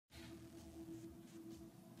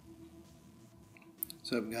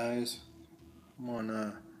What's up, guys? I'm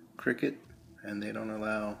on Cricket, and they don't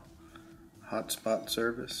allow Hotspot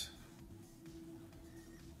service.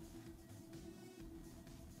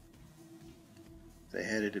 They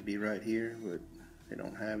had it to be right here, but they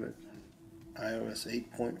don't have it. iOS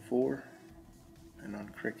 8.4 and on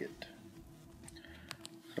Cricket.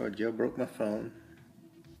 So I jailbroke my phone.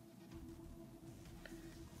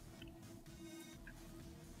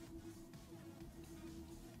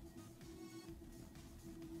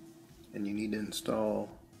 And you need to install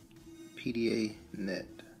pdanet.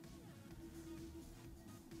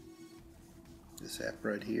 This app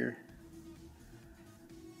right here.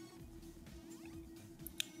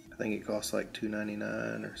 I think it costs like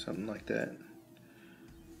 $2.99 or something like that.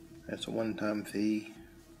 That's a one-time fee.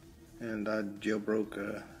 And I jailbroke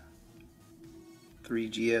a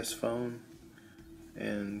 3GS phone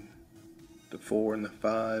and the 4 and the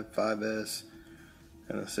 5, 5S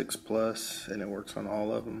and the 6 Plus, and it works on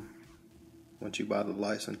all of them. Once you buy the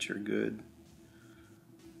license, you're good.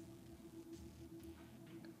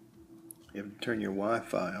 You have to turn your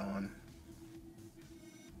Wi-Fi on,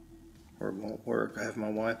 or it won't work. I have my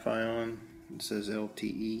Wi-Fi on. It says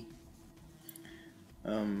LTE.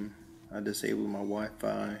 I disabled my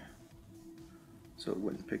Wi-Fi so it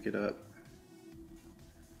wouldn't pick it up.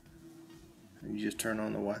 You just turn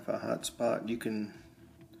on the Wi-Fi hotspot. You can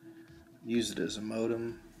use it as a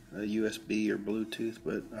modem, a USB or Bluetooth,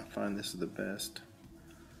 but I find this is the best.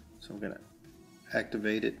 So I'm going to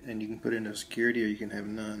activate it, and you can put it into security or you can have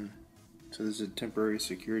none. So this is a temporary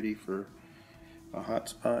security for a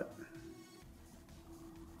hotspot.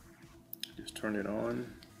 Just turn it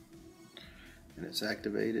on and it's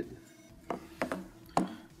activated. Now I'm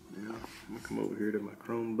going to come over here to my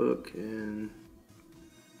Chromebook and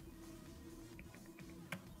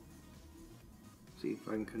see if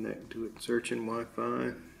I can connect to it. Searching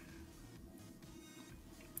Wi-Fi.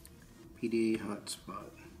 PDA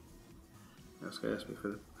hotspot. That's going to ask me for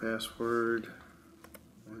the password.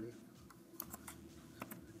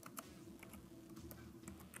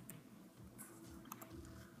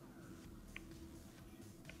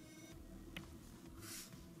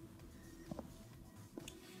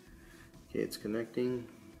 Okay, it's connecting.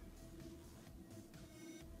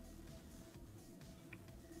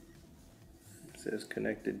 It says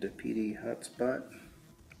connected to PD hotspot.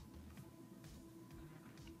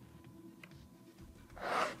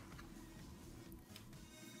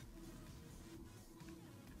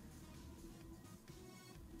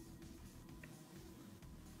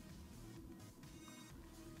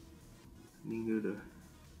 You can go to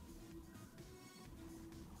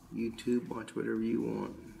YouTube, watch whatever you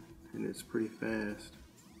want, and it's pretty fast.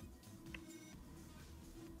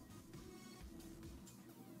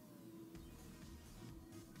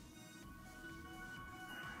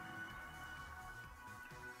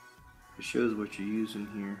 It shows what you're using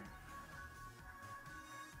here.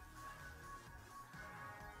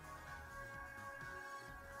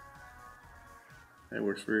 That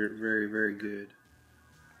works very good.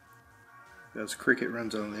 Because Cricket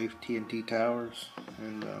runs on the AT&T towers,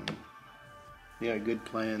 and yeah, good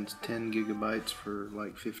plans, 10 gigabytes for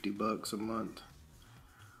like $50 a month.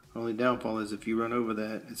 Only downfall is if you run over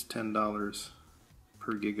that, it's $10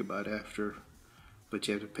 per gigabyte after, but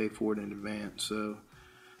you have to pay for it in advance, so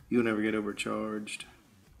you'll never get overcharged.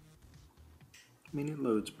 I mean, it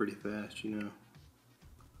loads pretty fast, you know.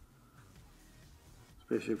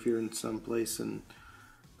 Especially if you're in some place and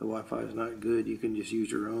the Wi-Fi is not good, you can just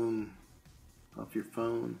use your own off your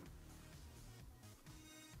phone.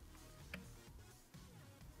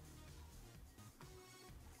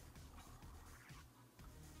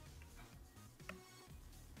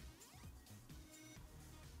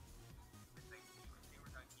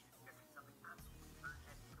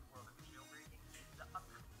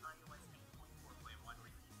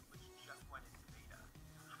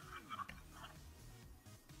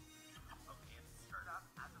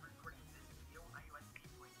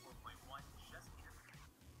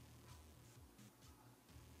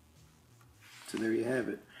 So there you have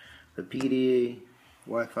it. The PDA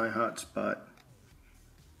Wi-Fi hotspot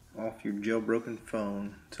off your jailbroken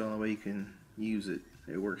phone. It's the only way you can use it.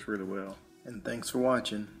 It works really well. And thanks for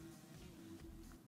watching.